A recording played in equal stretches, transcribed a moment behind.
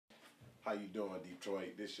How you doing,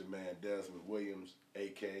 Detroit? This your man Desmond Williams,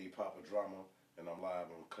 a.k.a. Papa Drama, and I'm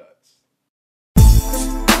live on Cutz.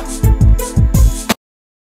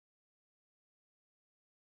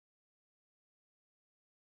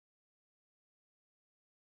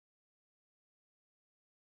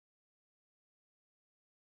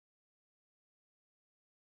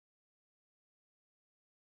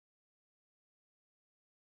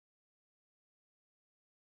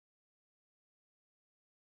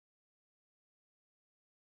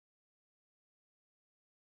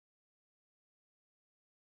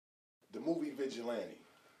 The movie Vigilante.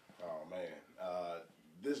 Oh man,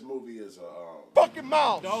 this movie is a fucking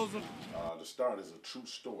mouth. The start is a true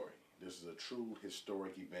story. This is a true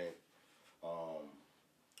historic event.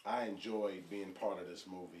 I enjoyed being part of this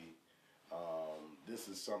movie. This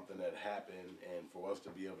is something that happened, and for us to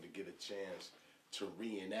be able to get a chance to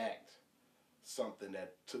reenact something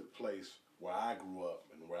that took place where I grew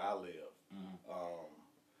up and where I live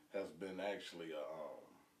has been actually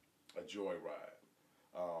a joyride.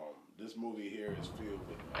 This movie here is filled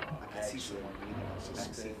with action,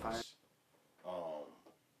 suspense.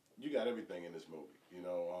 You got everything in this movie. You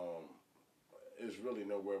know, there's really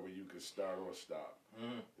nowhere where you could start or stop.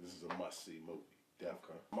 This is a must-see movie.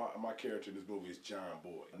 Definitely. My character in this movie is John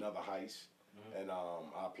Boy, another heist, and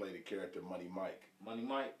I play the character Money Mike. Money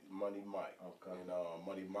Mike? Money Mike. Okay. And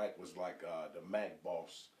Money Mike was like the Mac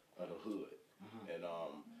boss of the hood. And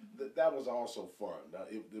that was also fun.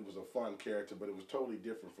 It was a fun character, but it was totally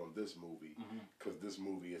different from this movie because this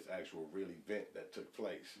movie is actual real event that took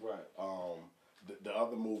place. Right. The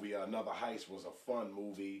other movie, Another Heist, was a fun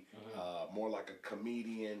movie, more like a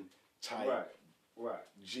comedian type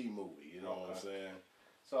G movie. You know what I'm saying?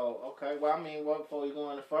 So okay, well I mean, before we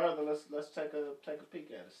go any further, let's take a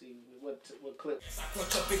peek at it. See what clip. I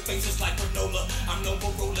crunch up big faces like granola. I'm no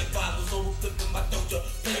more rolling bottles, over flipping my doja,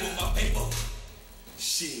 playing with my paper.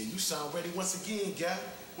 Shit, you sound ready once again, guy.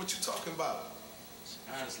 What you talking about?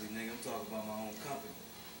 Honestly, nigga, I'm talking about my own company.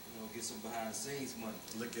 You know, get some behind the scenes money.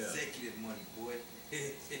 Look at executive money, boy.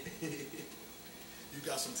 You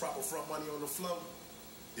got some proper front money on the flow?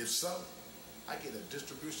 If so, I get a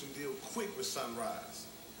distribution deal quick with Sunrise.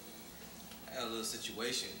 I had a little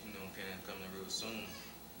situation, you know, coming real soon.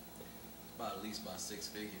 At least by 6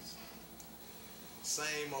 figures.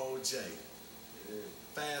 Same old J. Yeah.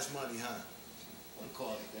 Fast money, huh? Wouldn't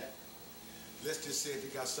call it that. Let's just say if you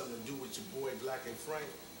got something to do with your boy Black and Frank,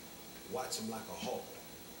 watch him like a hawk.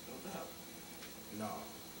 No doubt. No,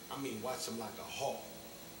 I mean watch him like a hawk.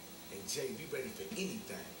 And Jay, be ready for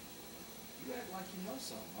anything. You act like you know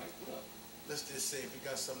something, Mike. What up? Let's just say if you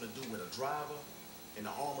got something to do with a driver in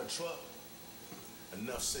an armored truck,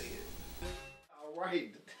 enough said. All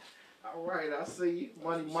right, I see you.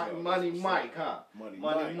 Money Mike, huh? Money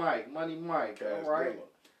Mike. All right.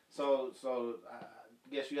 So I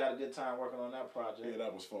guess you had a good time working on that project. Yeah,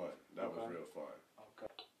 that was fun. That was real fun. Okay.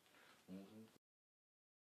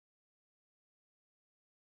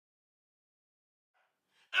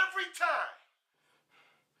 Every time.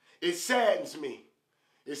 It saddens me.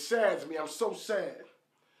 It saddens me. I'm so sad.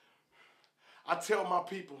 I tell my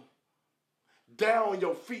people, down on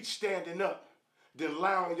your feet standing up, then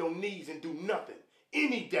lie on your knees and do nothing.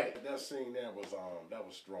 Any day. That scene there was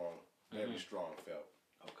strong. Very strong felt.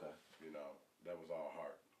 Okay. You know, that was all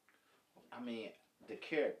heart. I mean, the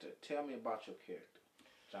character. Tell me about your character,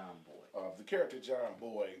 John Boy. The character John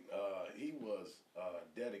Boy, he was a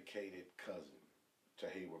dedicated cousin to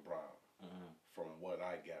Hayward Brown, from what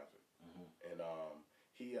I gathered. And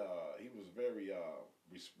he was a very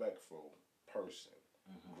respectful person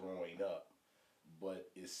growing up,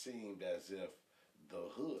 but it seemed as if the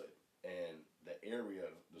hood and the area,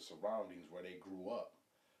 the surroundings where they grew up,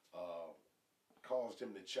 caused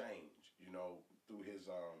him to change, you know, through his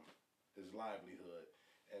livelihood.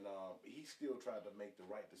 And he still tried to make the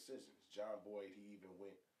right decisions. John Boyd, he even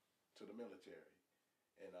went to the military,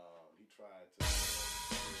 and he tried to.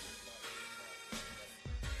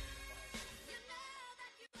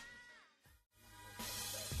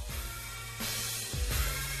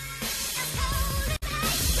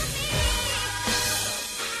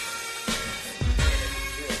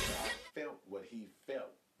 What he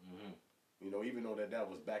felt. You know, even though that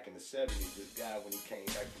was back in the 70s, this guy, when he came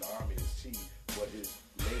back from the army to see what his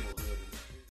neighborhood and his